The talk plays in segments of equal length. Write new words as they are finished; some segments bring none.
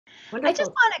I just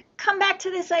Wonderful. want to come back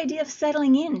to this idea of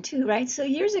settling in too, right? So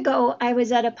years ago, I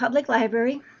was at a public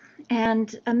library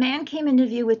and a man came into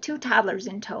view with two toddlers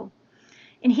in tow.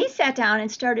 And he sat down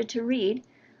and started to read,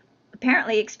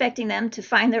 apparently expecting them to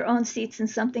find their own seats and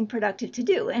something productive to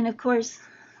do. And of course,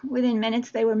 within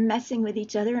minutes, they were messing with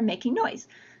each other and making noise.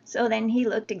 So then he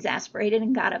looked exasperated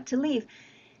and got up to leave.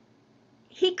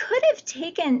 He could have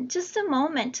taken just a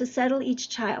moment to settle each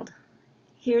child.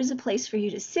 Here's a place for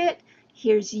you to sit.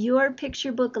 Here's your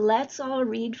picture book. Let's all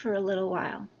read for a little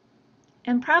while.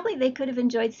 And probably they could have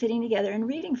enjoyed sitting together and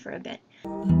reading for a bit.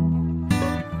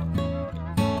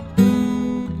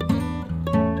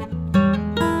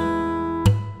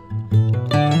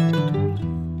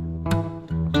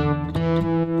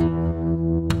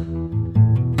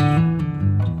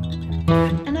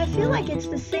 And I feel like it's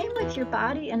the same with your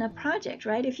body in a project,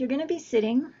 right? If you're going to be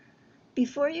sitting,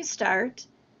 before you start,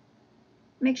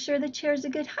 make sure the chair's a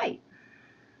good height.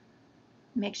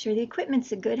 Make sure the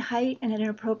equipment's a good height and at an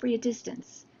appropriate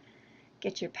distance.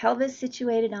 Get your pelvis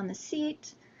situated on the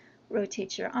seat,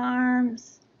 rotate your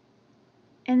arms,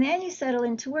 and then you settle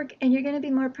into work and you're going to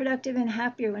be more productive and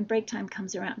happier when break time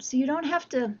comes around. So you don't have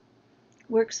to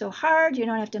work so hard, you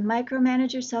don't have to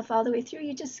micromanage yourself all the way through,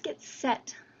 you just get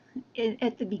set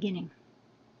at the beginning.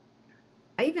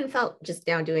 I even felt just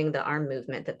now doing the arm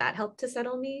movement that helped to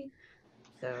settle me.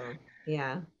 So,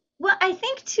 yeah. Well, I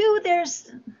think too,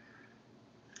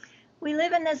 we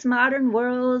live in this modern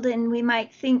world and we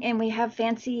might think, and we have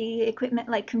fancy equipment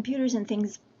like computers and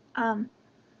things, um,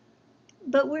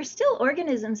 but we're still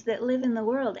organisms that live in the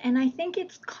world. And I think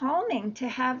it's calming to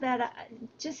have that,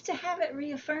 just to have it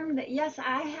reaffirmed that, yes,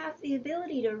 I have the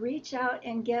ability to reach out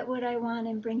and get what I want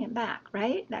and bring it back,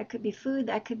 right? That could be food,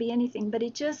 that could be anything, but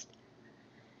it just,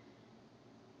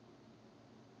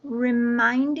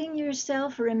 reminding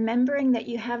yourself, remembering that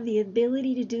you have the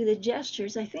ability to do the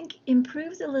gestures, I think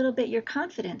improves a little bit your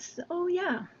confidence. Oh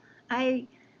yeah, I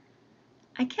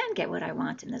I can get what I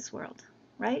want in this world,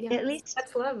 right? Yeah, At least,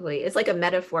 that's lovely. It's like a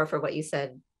metaphor for what you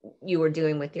said you were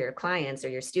doing with your clients or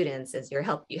your students is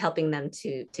you helping them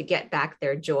to get back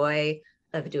their joy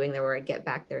of doing their work, get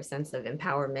back their sense of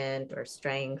empowerment or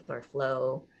strength or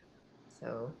flow.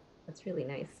 So that's really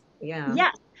nice. Yeah.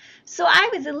 yes. So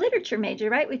I was a literature major,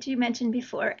 right, which you mentioned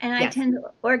before, and I Yes. tend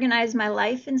to organize my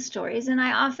life in stories, and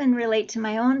I often relate to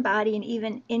my own body and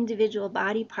even individual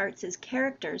body parts as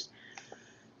characters.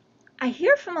 I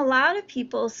hear from a lot of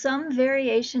people some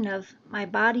variation of my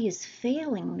body is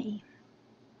failing me.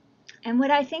 And what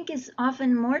I think is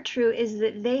often more true is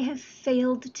that they have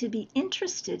failed to be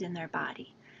interested in their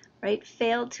body, right?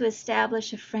 Failed to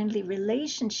establish a friendly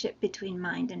relationship between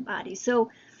mind and body. So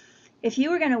if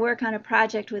you were going to work on a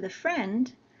project with a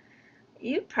friend,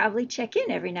 you'd probably check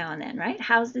in every now and then, right?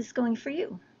 How's this going for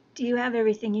you? Do you have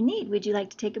everything you need? Would you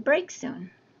like to take a break soon?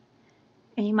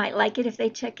 And you might like it if they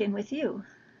check in with you.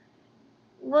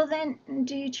 Well, then,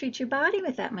 do you treat your body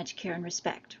with that much care and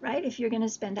respect, right? If you're going to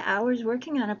spend hours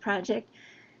working on a project,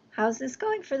 how's this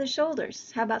going for the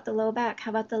shoulders? How about the low back?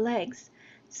 How about the legs?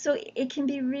 So it can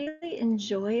be really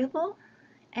enjoyable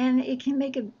and it can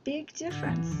make a big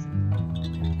difference.